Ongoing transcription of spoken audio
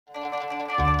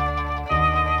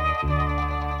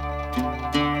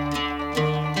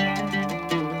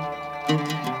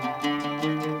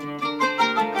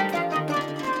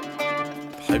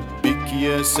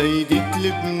يا سيدة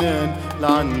لبنان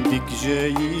لعندك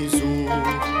جاي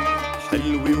يزور،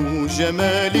 حلوة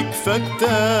وجمالك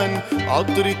فتان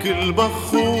عطرك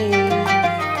البخور.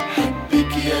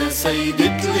 بحبك يا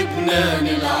سيدة لبنان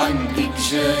لعندك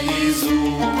جاي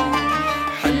يزور،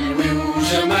 حلوة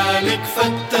وجمالك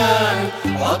فتان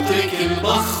عطرك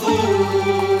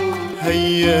البخور.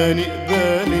 هياني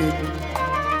قبالك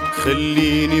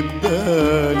خليني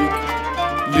ببالك،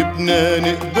 لبنان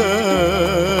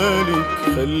قبالك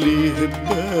خليه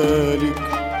ببالك.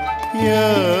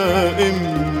 يا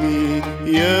أمي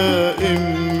يا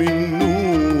أمي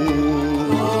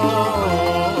النور،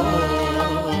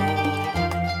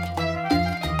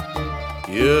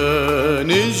 يا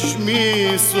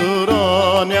نجمي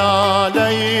سهراني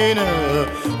علينا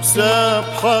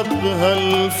وسابحة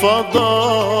بهالفضا،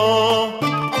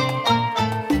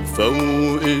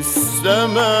 فوق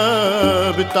السما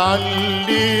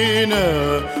بتعلينا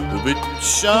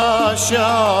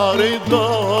وبتشعشع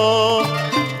رضا.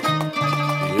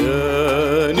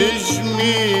 يا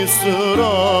نجمي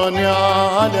سهراني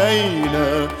علينا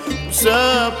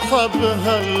وسابحة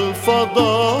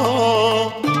بهالفضا،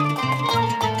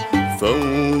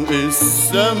 فوق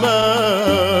السما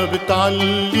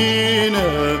بتعلينا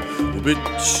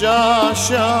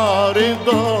وبتشعشع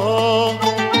رضا.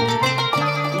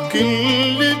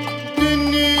 كل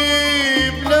الدنيا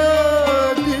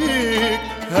بلادك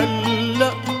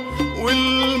هلأ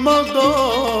والمضى،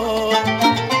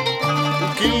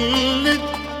 كل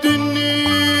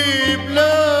الدنيا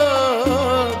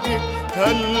بلادك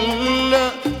هلأ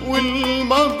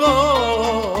والمضى.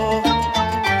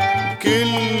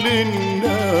 كل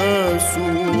الناس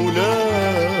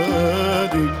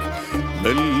ولادك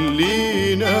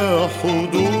ملينا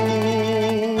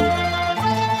حضور.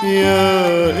 يا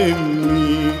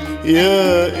أمي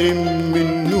يا أم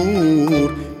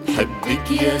النور، بحبك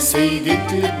يا سيدة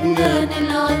لبنان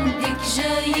لعندك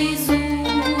جاي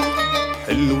يزور،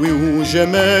 حلوة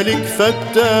وجمالك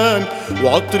فتان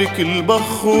وعطرك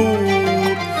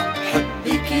البخور.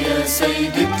 بحبك يا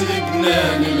سيدة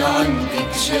لبنان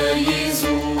لعندك جاي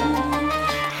يزور،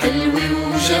 حلوة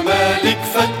وجمالك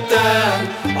فتان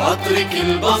عطرك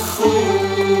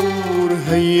البخور.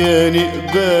 هياني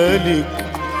قبالك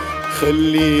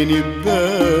خليني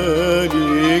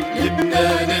ببالك،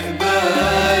 لبنان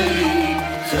قبالي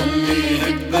خليه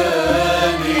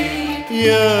ببالي.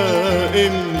 يا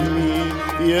أمي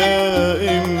يا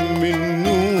أم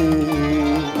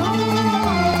النور،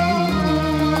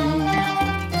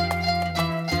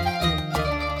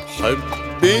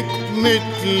 حبك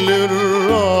مثل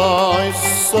الراعي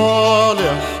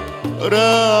الصالح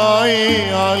راعي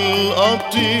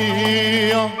عالقطيع،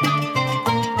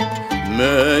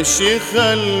 ماشي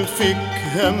خلفك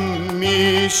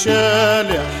همي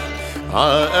شالح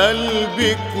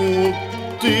عقلبك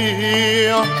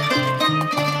وبطيع.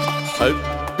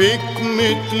 حبك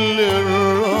مثل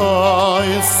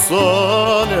الراعي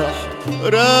الصالح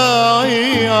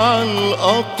راعي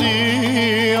عالقطيع،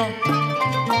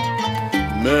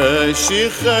 ماشي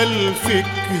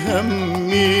خلفك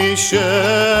همي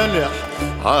شالح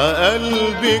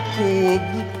عقلبك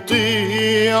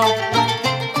وبطيع.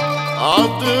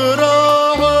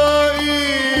 عذراء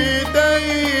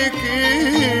ايديك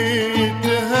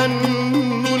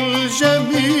تهنوا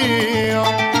الجميع،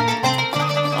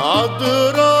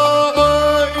 عذراء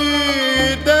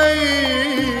ايديك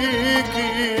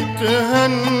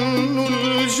تهنوا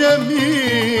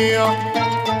الجميع.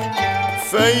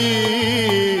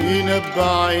 فين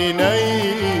بعينيك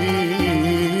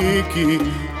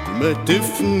ما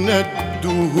تفنى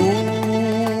الدهور.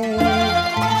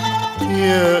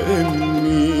 يا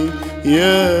أمي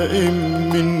يا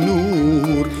أم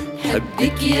النور،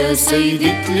 بحبك يا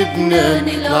سيدة لبنان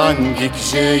لعندك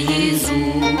جاي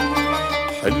يزور،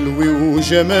 حلوة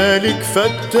وجمالك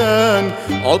فتان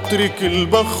عطرك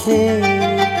البخور.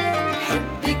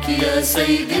 بحبك يا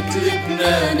سيدة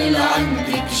لبنان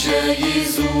لعندك جاي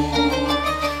يزور،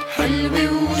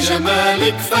 حلوة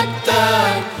وجمالك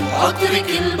فتان عطرك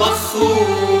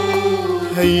البخور.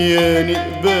 هياني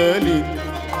قبالك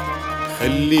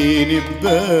خليني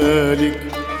ببالك،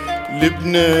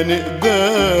 لبنان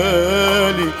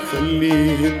قبالك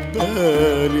خليه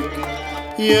ببالك.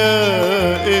 يا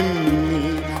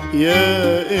أمي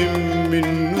يا أم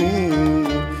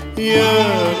النور، يا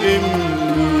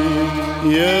أمي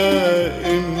يا